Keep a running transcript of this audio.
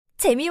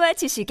재미와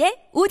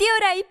지식의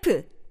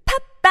오디오라이프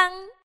팝빵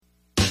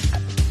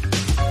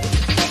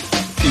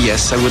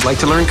Yes, I would like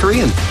to learn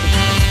Korean.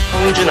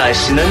 홍준아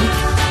씨는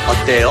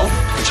어때요?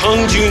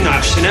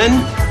 정준하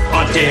씨는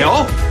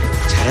어때요?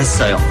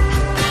 잘했어요.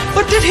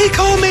 What did he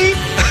call me?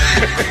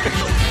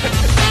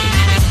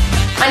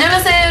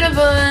 안녕하세요,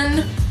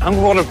 여러분.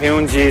 한국어를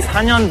배운 지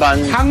 4년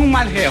반.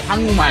 한국말 해요,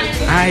 한국말.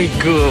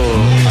 아이고.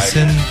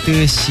 무슨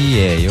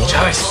뜻이에요?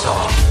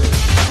 잘했어.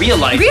 Real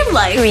life. Real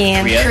life.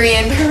 Korean.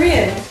 Korean.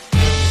 Korean.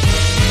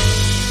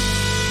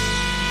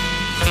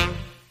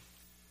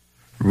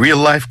 Real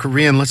life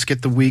Korean. Let's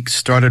get the week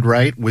started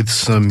right with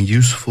some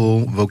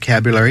useful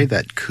vocabulary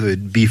that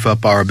could beef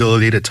up our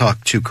ability to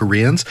talk to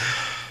Koreans.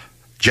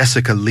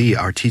 Jessica Lee,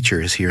 our teacher,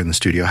 is here in the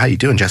studio. How you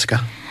doing, Jessica?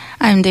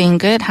 I'm doing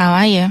good. How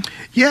are you?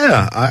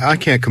 Yeah, I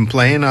can't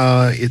complain.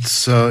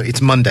 It's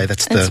Monday.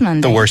 That's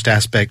the worst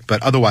aspect,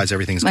 but otherwise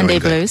everything's Monday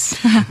going blues.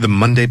 good. The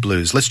Monday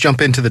blues. Let's jump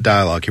into the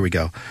dialogue. Here we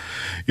go.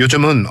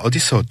 요즘은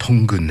어디서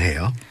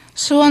통근해요?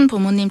 수원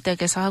부모님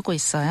댁에서 하고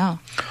있어요.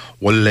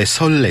 원래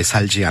서울에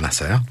살지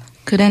않았어요?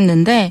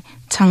 그랬는데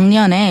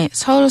작년에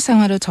서울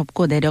생활을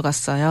접고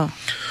내려갔어요.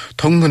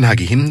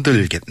 통근하기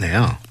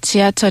힘들겠네요.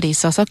 지하철이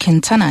있어서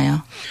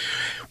괜찮아요.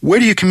 Where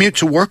do you commute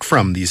to work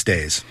from these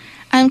days?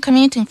 I'm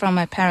commuting from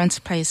my parents'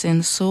 place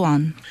in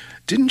Suwon.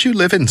 Didn't you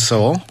live in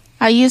Seoul?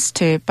 I used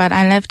to, but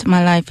I lived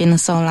my life in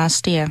Seoul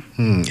last year.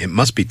 It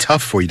must be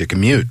tough for you to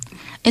commute.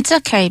 It's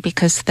okay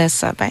because there's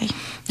subway.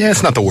 Yeah,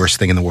 it's not the worst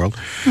thing in the world.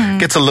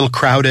 Gets a little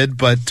crowded,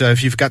 but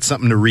if you've got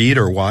something to read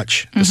or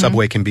watch, the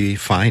subway can be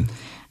fine.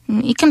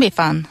 It can be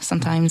fun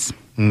sometimes.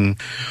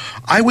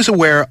 I was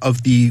aware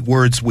of the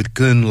words with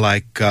근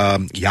like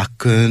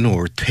야근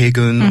or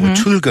퇴근 or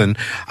출근.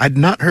 I'd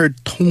not heard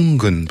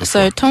통근 before.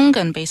 So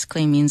통근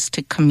basically means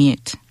to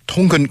commute.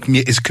 통근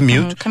is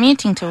commute?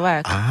 Commuting to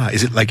work.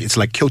 Is it like, it's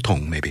like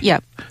교통 maybe?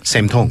 Yep.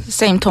 Same 통?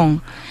 Same 통.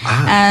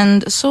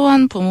 And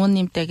수원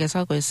부모님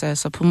댁에서 하고 있어요.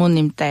 So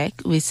부모님 댁,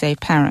 we say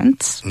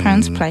parents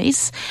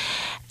place.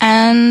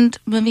 And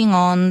moving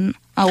on,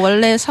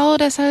 원래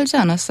서울에 살지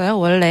않았어요.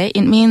 원래,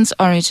 it means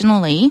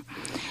originally.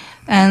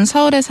 And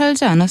서울에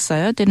살지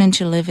않았어요. Didn't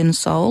you live in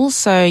Seoul?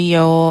 So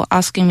you're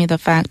asking me the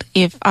fact,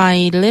 if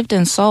I lived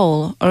in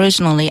Seoul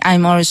originally,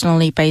 I'm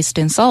originally based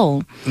in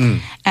Seoul.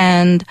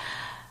 And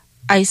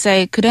I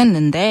say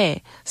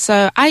그랬는데,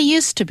 so I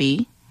used to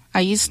be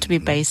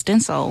based in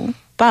Seoul.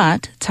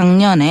 But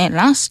작년에,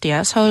 last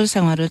year, 서울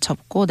생활을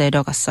접고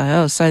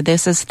내려갔어요. So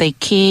this is the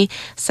key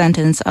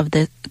sentence of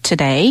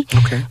today,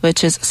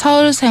 which is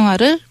서울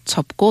생활을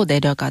접고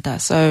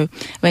내려가다. So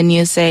when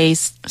you say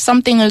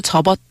something을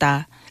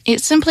접었다,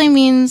 it simply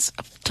means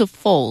to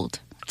fold.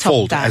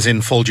 Fold, 접다. as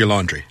in fold your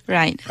laundry.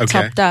 Right,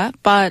 Okay. 접다.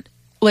 But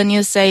when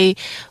you say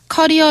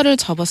커리어를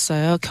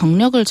접었어요,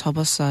 경력을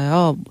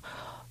접었어요,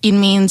 it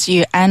means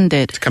you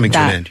ended. It's coming to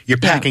an end. You're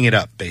packing it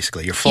up,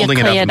 basically. You're folding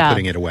it up and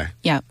putting it away.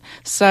 Yeah.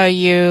 So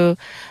you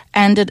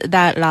ended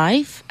that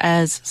life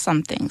as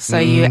something. So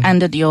you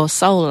ended your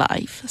soul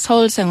life.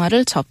 서울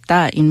생활을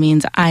접다. It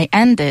means I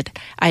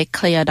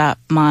cleared up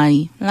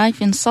my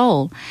life in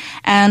Seoul.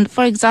 And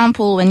for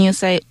example, when you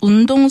say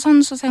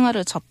운동선수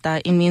생활을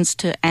접다, it means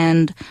to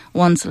end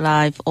one's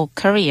life or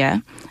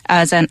career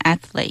as an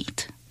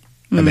athlete.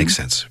 That makes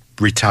sense.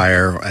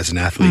 Retire as an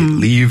athlete.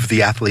 Leave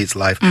the athlete's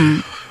life.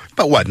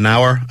 About what, an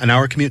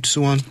hour commute to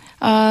Suwon?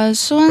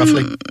 Suwon,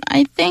 Roughly?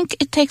 I think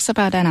it takes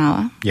about an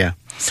hour. Yeah.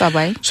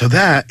 Subway. So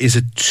that is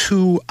a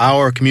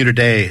 2-hour commute a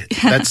day.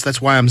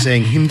 That's why I'm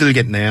saying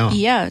힘들겠네요.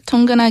 Yeah,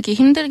 통근하기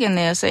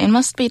힘들겠네요. So it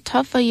must be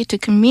tough for you to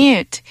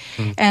commute.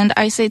 And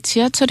I say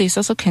지하철이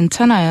있어서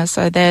괜찮아요.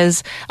 So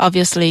there's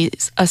obviously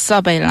a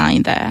subway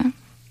line there.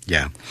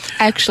 Yeah.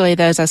 Actually,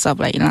 there's a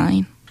subway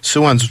line.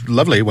 Suwon's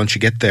lovely once you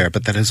get there,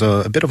 but that is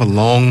a bit of a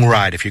long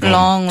ride if you're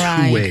going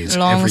two ways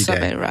long every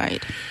subway day.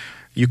 ride.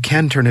 You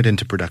can turn it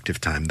into productive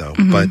time, though.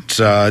 But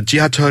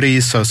지하철이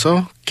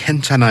있어서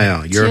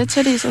괜찮아요.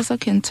 지하철이 있어서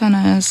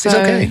괜찮아요. So It's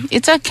okay.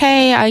 It's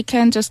okay. I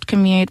can just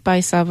commute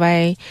by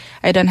subway.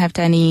 I don't have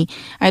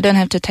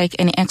to take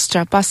any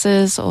extra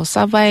buses or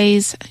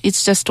subways.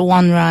 It's just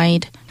one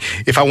ride.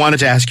 If I wanted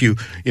to ask you,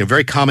 a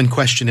very common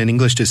question in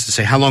English is to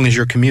say, how long is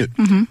your commute?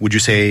 Would you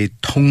say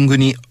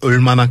통근이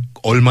얼마나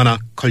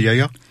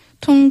걸려요?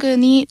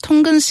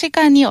 통근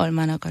시간이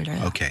얼마나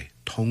걸려요? Okay.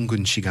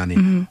 통근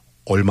시간이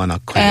얼마나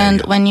걸려요?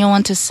 And when you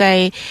want to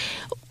say,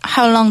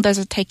 how long does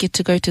it take you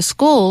to go to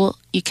school?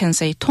 You can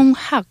say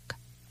통학.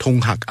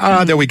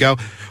 통학. There we go.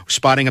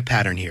 Spotting a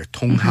pattern here.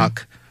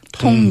 통학,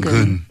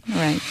 통근.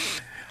 Right.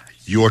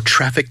 Your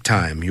traffic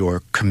time,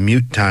 your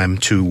commute time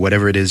to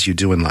whatever it is you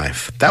do in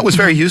life. That was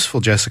very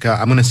useful, Jessica.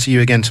 I'm going to see you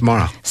again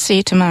tomorrow. See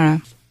you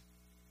tomorrow.